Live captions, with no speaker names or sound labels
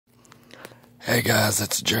Hey guys,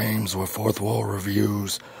 it's James with Fourth Wall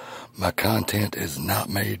Reviews. My content is not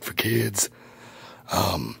made for kids.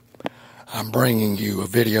 I'm bringing you a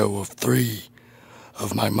video of 3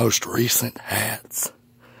 of my most recent hats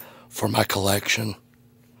for my collection.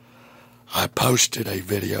 I posted a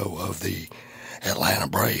video of the Atlanta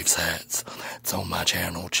Braves hats. It's on my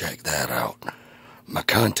channel. Check that out. My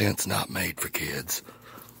content's not made for kids.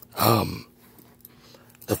 The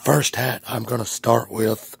first hat I'm going to start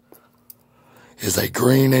with is a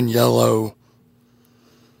green and yellow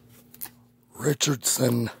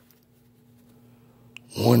Richardson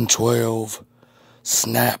 112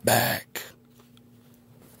 snapback.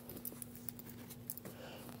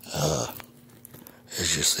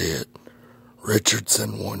 As you see it,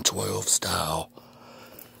 Richardson 112 style,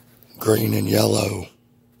 green and yellow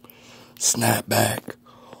snapback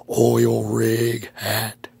oil rig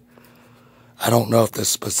hat. I don't know if this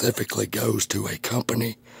specifically goes to a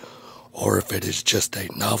company or if it is just a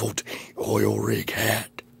novelty oil rig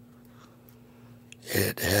hat.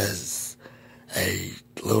 It has a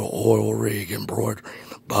little oil rig embroidered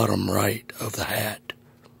bottom right of the hat,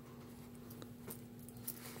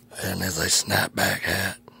 and is a snapback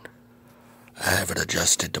hat. I have it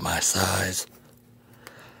adjusted to my size.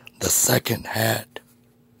 The second hat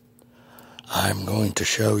I'm going to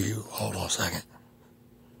show you, hold on a second.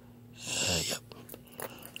 Yep.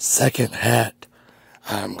 Second hat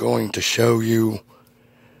I'm going to show you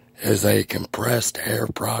is a Compressed Air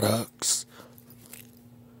Products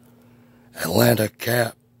Atlanta's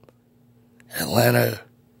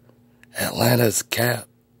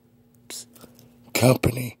Caps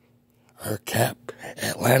Company, or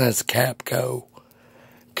Atlanta's Capco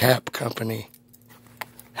Cap Company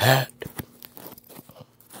hat.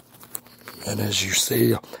 And as you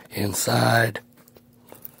see inside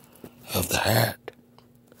of the hat,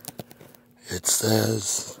 it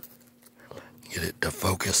says, get it to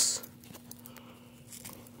focus,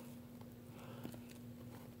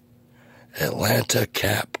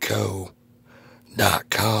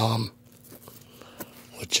 AtlantaCapco.com,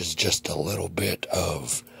 which is just a little bit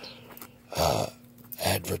of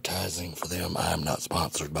advertising for them. I'm not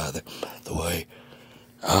sponsored by the way.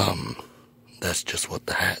 That's just what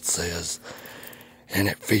the hat says. And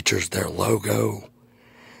it features their logo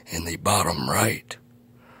in the bottom right,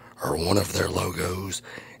 or one of their logos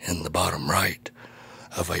in the bottom right,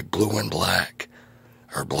 of a blue and black,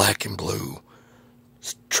 or black and blue,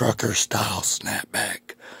 trucker style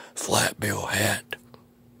snapback flat bill hat.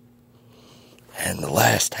 And the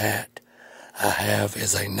last hat I have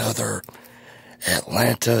is another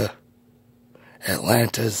Atlanta's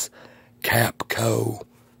Capco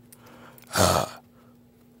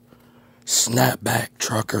snapback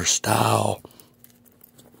trucker style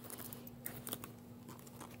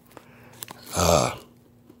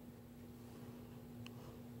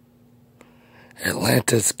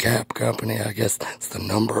Atlanta's Cap Company. I guess that's the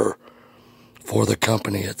number for the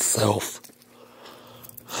company itself.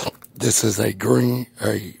 This is a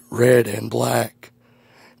red and black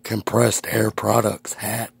Compressed Air Products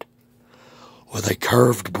hat with a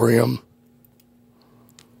curved brim.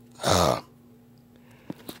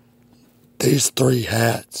 These 3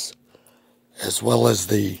 hats, as well as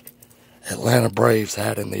the Atlanta Braves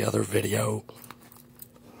hat in the other video,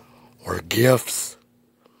 were gifts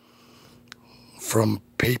from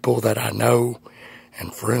people that I know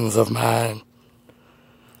and friends of mine.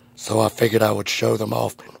 So I figured I would show them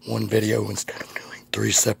off in one video instead of doing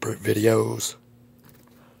 3 separate videos.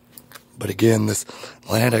 But again, this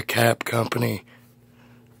Atlanta Cap Company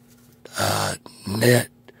net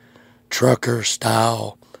trucker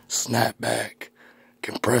style snapback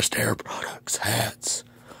Compressed Air Products hats,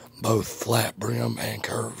 both flat brim and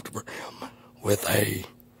curved brim, with a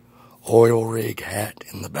oil rig hat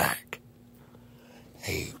in the back,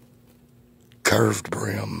 a curved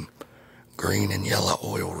brim green and yellow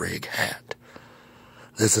oil rig hat.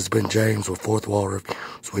 This has been James with Fourth Wall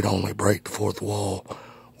Reviews. We don't only break the fourth wall,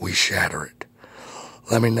 we shatter it.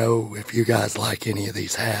 Let me know if you guys like any of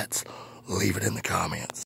these hats. Leave it in the comments.